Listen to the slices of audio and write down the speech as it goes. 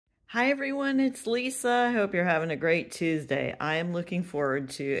Hi everyone, it's Lisa. I hope you're having a great Tuesday. I am looking forward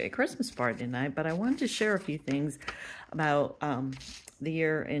to a Christmas party tonight, but I wanted to share a few things about the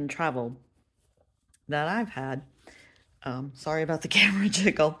year in travel that I've had. Sorry about the camera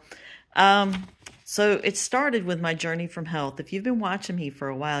jiggle. Um, so it started with my journey from health. If you've been watching me for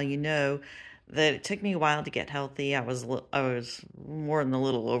a while, you know that it took me a while to get healthy. I was more than a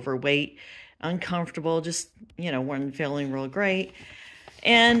little overweight, uncomfortable, just wasn't feeling real great.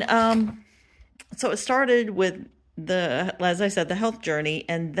 And so it started with as I said, the health journey,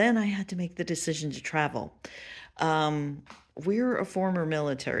 and then I had to make the decision to travel. We're a former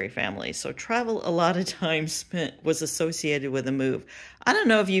military family, so travel a lot of times was associated with a move. I don't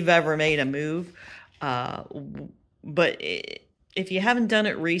know if you've ever made a move, uh, but if you haven't done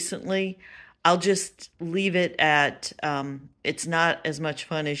it recently, I'll just leave it at it's not as much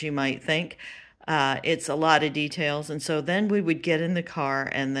fun as you might think. It's a lot of details. And so then we would get in the car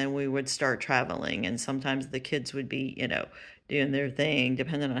and then we would start traveling. And sometimes the kids would be, doing their thing,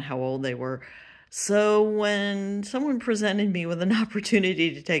 depending on how old they were. So when someone presented me with an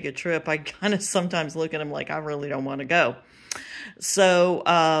opportunity to take a trip, I kind of sometimes look at them like, I really don't want to go. So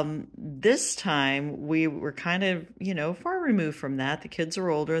this time we were kind of, far removed from that. The kids are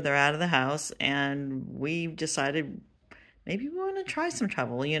older, they're out of the house, and we decided maybe we want to try some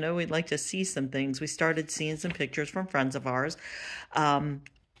travel. We'd like to see some things. We started seeing some pictures from friends of ours. The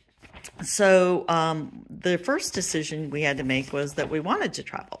first decision we had to make was that we wanted to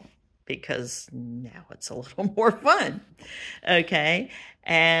travel because now it's a little more fun. Okay.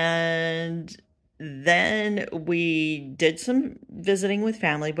 And then we did some visiting with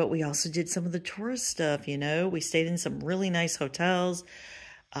family, but we also did some of the tourist stuff. We stayed in some really nice hotels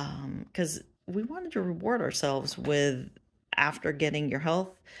because we wanted to reward ourselves with, after getting your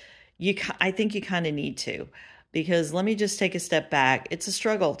health, I think you kind of need to, because let me just take a step back. It's a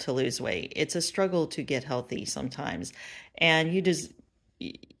struggle to lose weight. It's a struggle to get healthy sometimes. And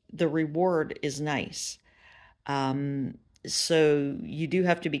the reward is nice. So you do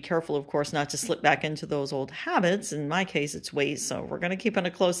have to be careful, of course, not to slip back into those old habits. In my case, it's weight. So we're going to keep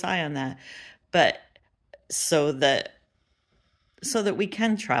a close eye on that. But so that we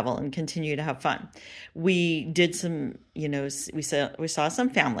can travel and continue to have fun. We did some, we saw some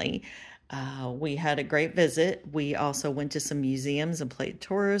family. We had a great visit. We also went to some museums and played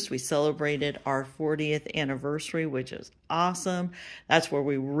tourist. We celebrated our 40th anniversary, which is awesome. That's where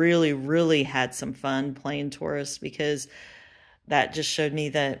we really, really had some fun playing tourist, because that just showed me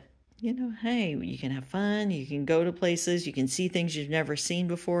that, hey, you can have fun. You can go to places. You can see things you've never seen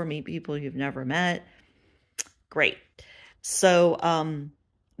before, meet people you've never met. Great. So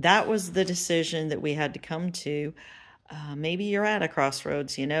that was the decision that we had to come to. Maybe you're at a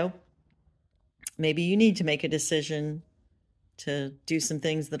crossroads, Maybe you need to make a decision to do some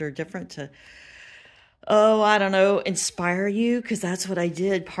things that are different to, I don't know, inspire you, because that's what I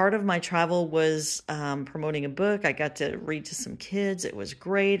did. Part of my travel was promoting a book. I got to read to some kids. It was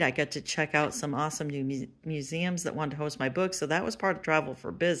great. I got to check out some awesome new museums that wanted to host my book. So that was part of travel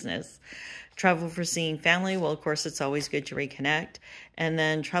for business. Travel for seeing family, well, of course, it's always good to reconnect. And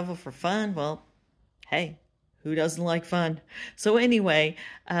then travel for fun, well, hey, who doesn't like fun? So anyway,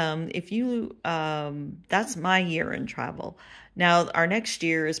 that's my year in travel. Now, our next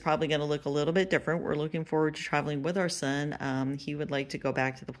year is probably going to look a little bit different. We're looking forward to traveling with our son. He would like to go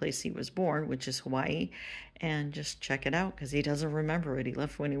back to the place he was born, which is Hawaii, and just check it out because he doesn't remember it. He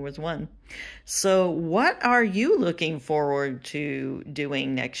left when he was 1. So what are you looking forward to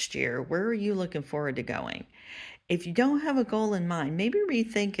doing next year? Where are you looking forward to going? If you don't have a goal in mind, maybe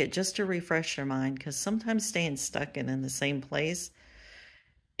rethink it just to refresh your mind, because sometimes staying stuck in the same place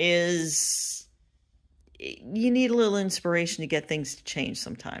you need a little inspiration to get things to change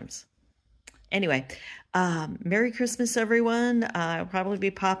sometimes. Anyway, Merry Christmas, everyone. I'll probably be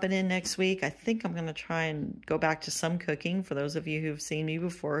popping in next week. I think I'm going to try and go back to some cooking. For those of you who've seen me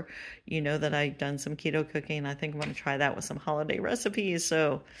before, you know that I've done some keto cooking. I think I'm going to try that with some holiday recipes.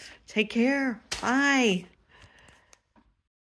 So take care. Bye.